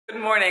Good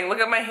morning. Look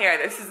at my hair.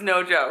 This is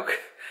no joke.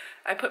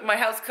 I put my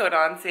house coat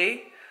on,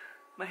 see?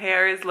 My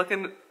hair is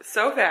looking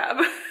so fab.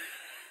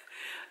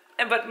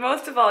 But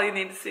most of all, you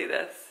need to see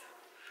this.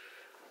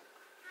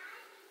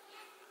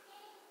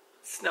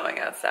 It's snowing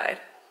outside.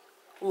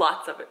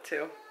 Lots of it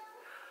too.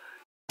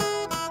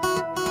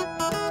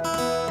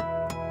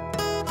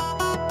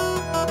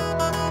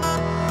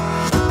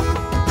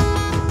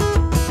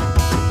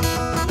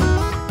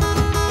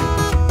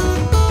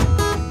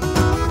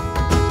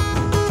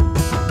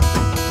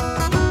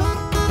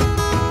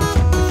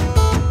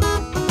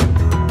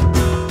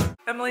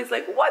 Emily's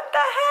like, what the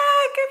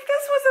heck? If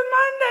this was a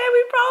Monday,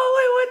 we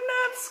probably wouldn't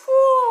have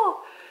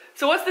school.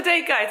 So what's the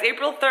date, guys?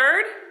 April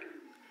 3rd?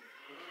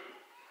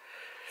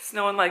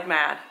 Snowing like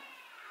mad.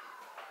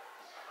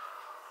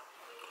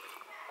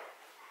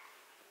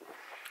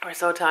 We're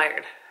so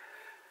tired.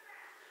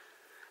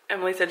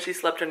 Emily said she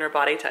slept in her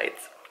body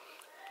tights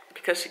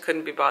because she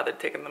couldn't be bothered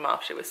taking them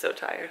off. She was so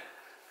tired.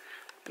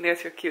 And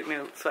there's your cute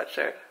new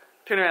sweatshirt.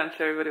 Turn around and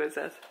show everybody what it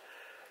says.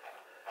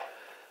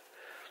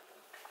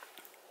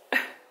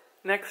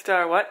 Next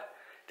star, what?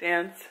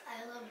 Dance?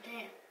 I love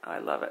dance. Oh, I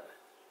love it.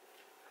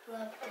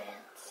 Love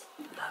dance.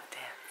 Love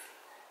dance.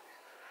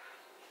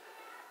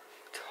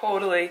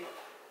 Totally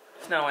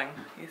snowing,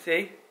 you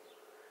see?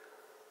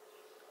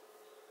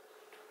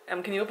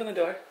 Can you open the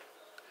door?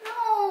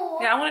 No!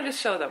 Yeah, I want to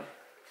just show them.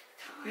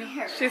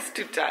 Yeah, she's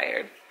too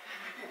tired.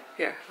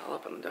 Here, I'll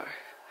open the door.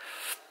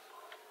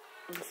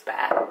 It's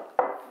bad.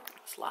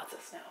 There's lots of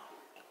snow.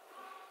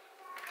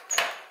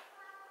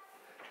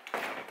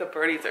 The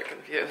birdies are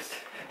confused.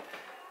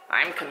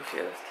 I'm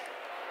confused.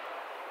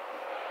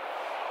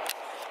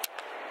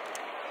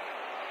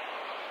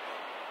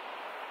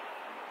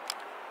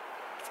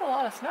 It's a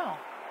lot of snow.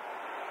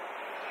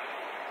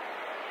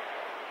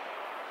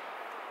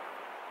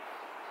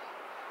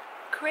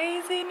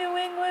 Crazy New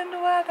England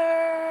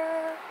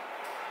weather.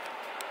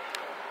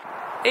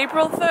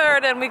 April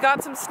 3rd and we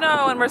got some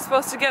snow and we're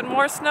supposed to get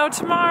more snow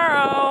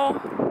tomorrow.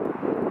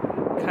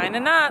 Kinda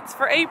nuts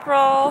for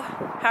April.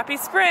 Happy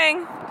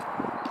spring.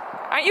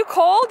 Aren't you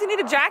cold? Do you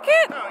need a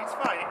jacket? No, it's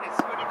fine.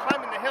 It's when you're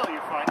climbing the hill,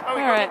 you're fine. Oh,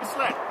 we All right. got the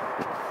sled.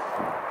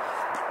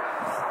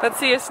 Let's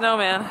see your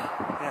snowman.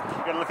 Yeah,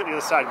 you gotta look at the other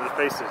side where the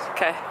face is.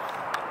 Okay.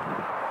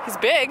 He's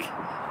big.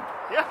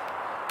 Yeah.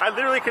 I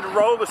literally could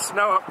roll the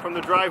snow up from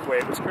the driveway.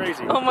 It was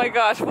crazy. Oh my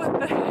gosh, what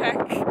the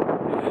heck?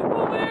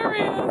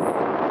 Hilarious.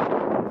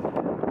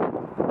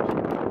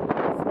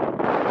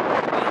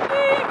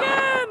 Windy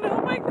again!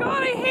 Oh my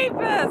god, I hate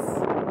this.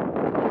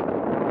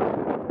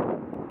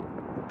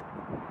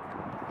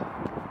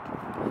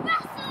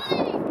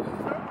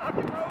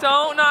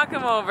 Don't knock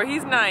him over,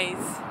 he's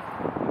nice.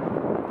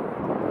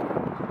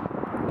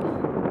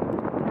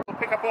 We'll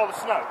pick up all the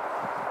snow.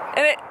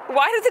 And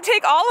why does it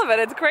take all of it?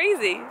 It's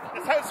crazy.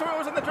 That's how, so it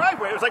was in the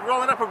driveway. It was like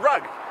rolling up a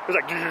rug. It was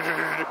like,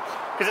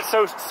 because it's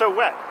so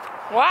wet.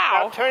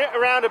 Wow. Now turn it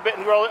around a bit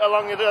and roll it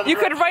along the other You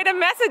direction. could write a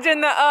message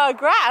in the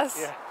grass.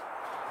 Yeah.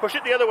 Push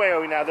it the other way,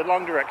 Owie, now, the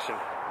long direction.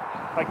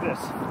 Like this.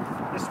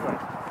 This way.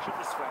 Push it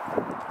this way.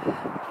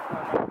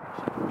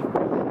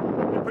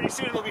 And pretty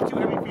soon it'll be too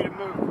heavy for you to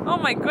move. Oh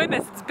my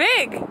goodness, it's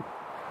big.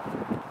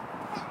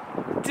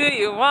 Do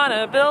you want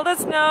to build a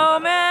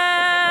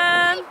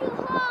snowman? It's too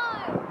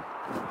hard.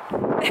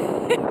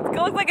 It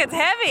looks like it's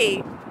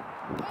heavy. It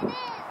is.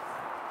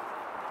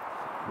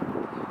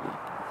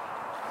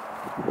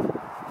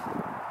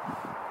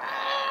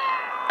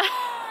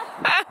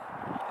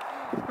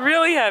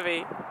 Really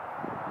heavy.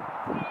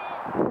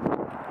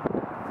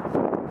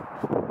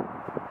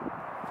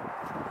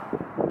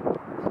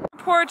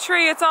 Poor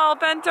tree, it's all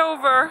bent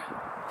over.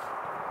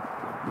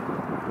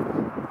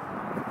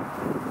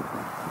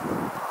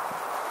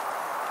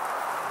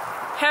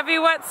 Heavy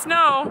wet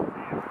snow.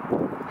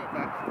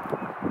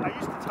 I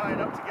used to tie it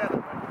up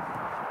together, but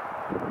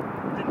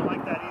didn't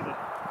like that either.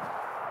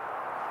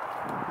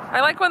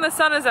 I like when the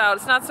sun is out,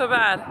 it's not so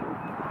bad. The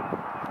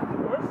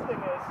worst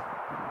thing is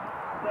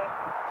that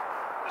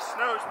the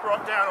snow's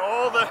brought down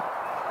all the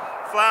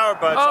flower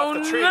buds off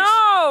the trees.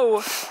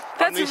 Oh no!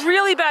 That's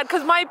really bad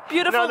because my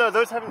beautiful... No,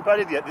 those haven't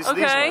budded yet. These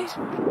ones.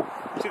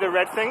 See the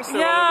red things?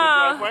 They're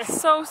all over the driveway?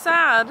 So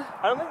sad.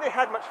 I don't think they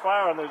had much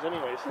flower on those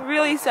anyways.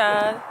 Really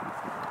sad.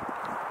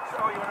 So,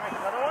 you want to make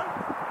another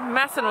one?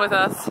 Messing with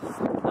us.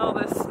 All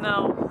this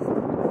snow.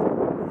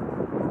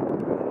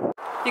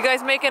 You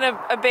guys making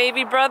a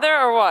baby brother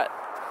or what?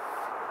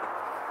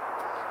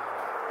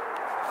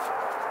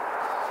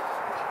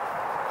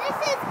 This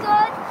is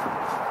good.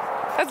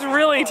 That's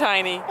really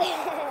tiny.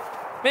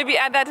 Maybe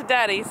add that to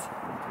Daddy's.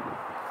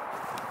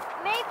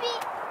 Maybe,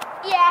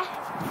 yeah.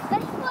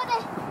 Let's put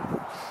this.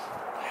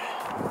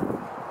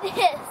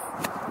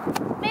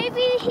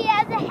 Maybe he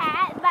has a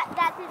hat, but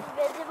that's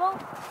invisible.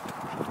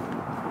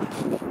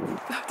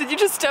 Did you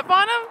just step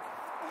on him?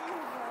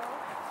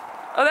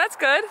 Oh, that's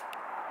good.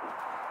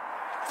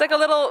 It's like a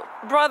little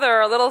brother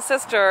or a little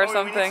sister or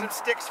something. We need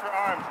some sticks for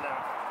arms now.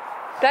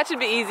 That should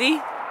be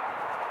easy.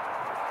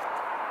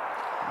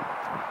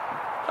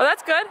 Oh,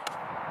 that's good.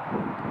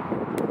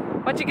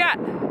 What you got?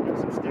 Got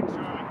some sticks,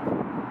 Charlie.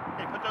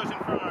 Okay, put those in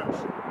for arms.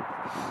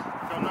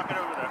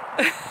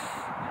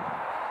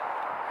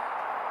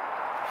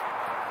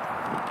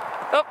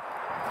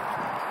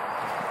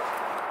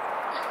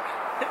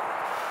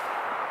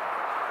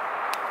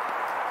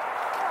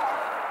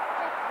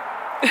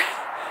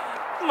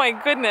 Oh my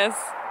goodness.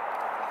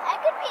 I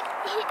could be.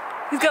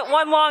 He's got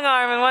one long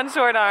arm and one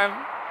short arm.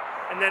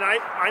 And then I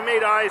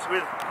made eyes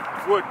with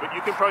wood, but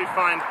you can probably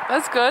find...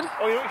 That's good.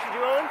 Oh, you know what you should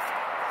do, Owen?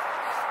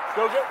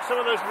 Go get some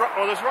of those rocks.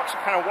 Oh, those rocks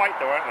are kind of white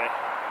though, aren't they?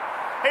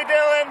 Hey,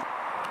 Dylan!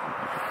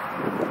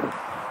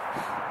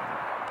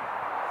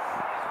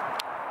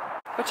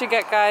 What you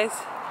get, guys?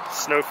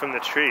 Snow from the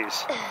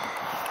trees.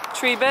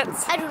 Tree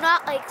bits? I do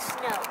not like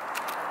snow.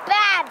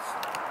 Bad.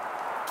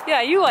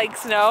 Yeah, you like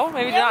snow.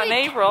 Maybe not in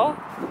April.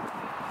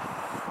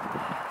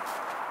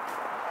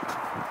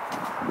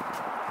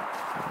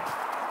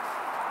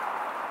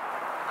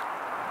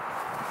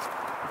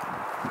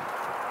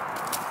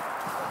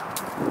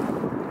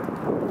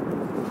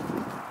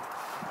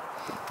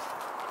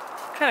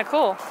 Kind of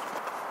cool.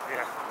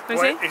 Yeah. Let me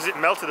see. Is it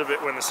melted a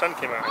bit when the sun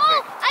came out, I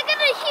Oh, think. I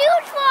got a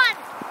huge one.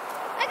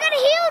 I got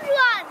a huge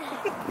one.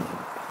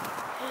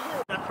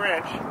 That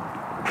branch.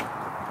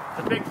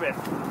 The big bit.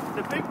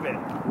 The big bit.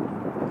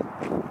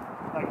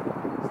 Like,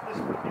 this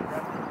would be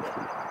right here.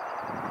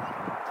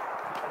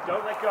 And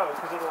don't let go,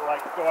 because it'll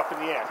like go up in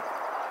the air.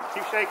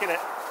 Keep shaking it.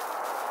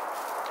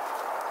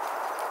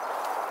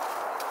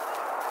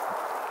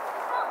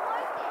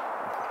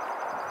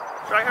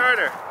 Try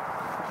harder.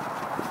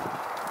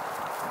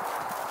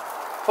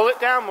 Pull it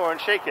down more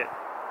and shake it.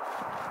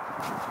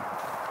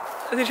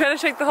 Is he trying to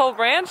shake the whole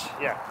branch?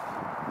 Yeah.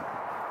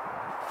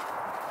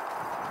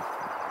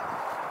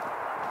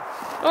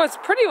 Oh, it's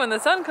pretty when the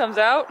sun comes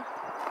out.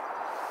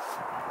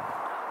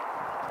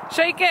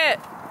 Shake it!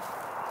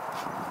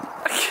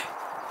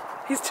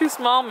 He's too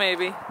small,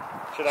 maybe.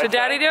 Should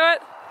Daddy do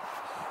it?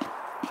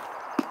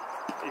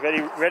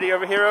 You ready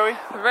over here, Owie?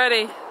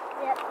 Ready.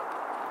 Yep.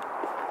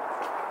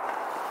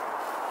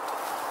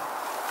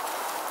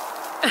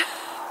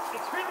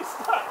 It's really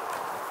stuck.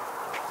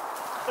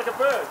 It's like a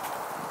bird.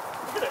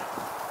 Look at it.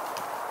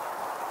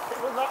 It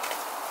will not.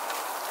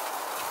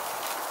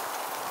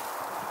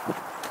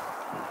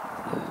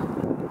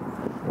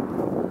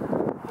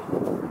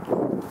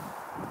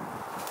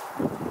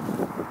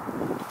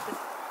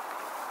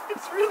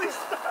 It's really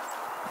stuck.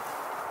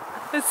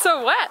 It's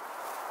so wet.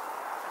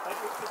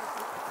 Like this isn't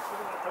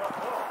at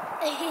all.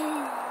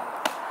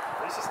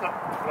 At least it's not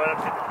going up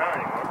to the car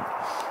anymore.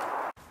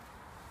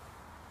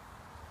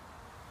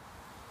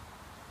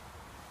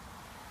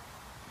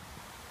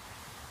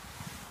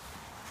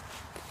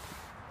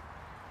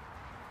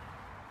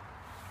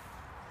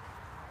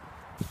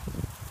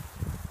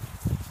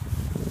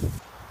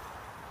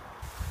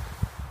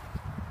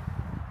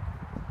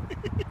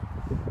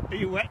 Are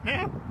you wet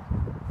now?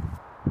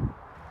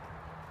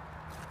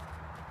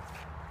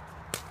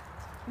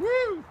 Woo!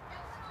 Well,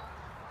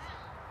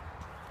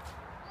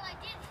 I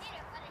did hit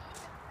it, but it hit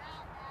the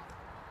ground after.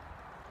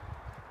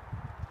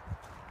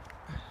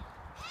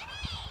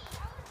 Hey!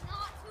 That was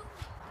not too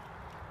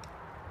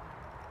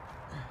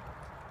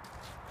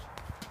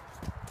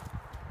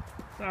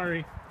bad.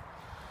 Sorry.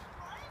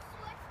 Want to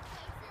switch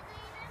places,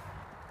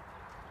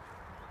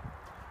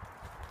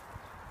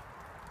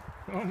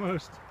 Aiden?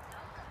 Almost. That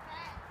was a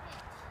bad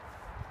pitch.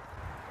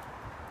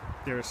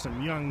 There are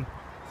some young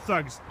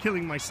thugs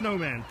killing my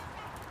snowman,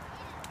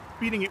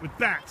 beating it with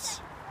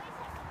bats.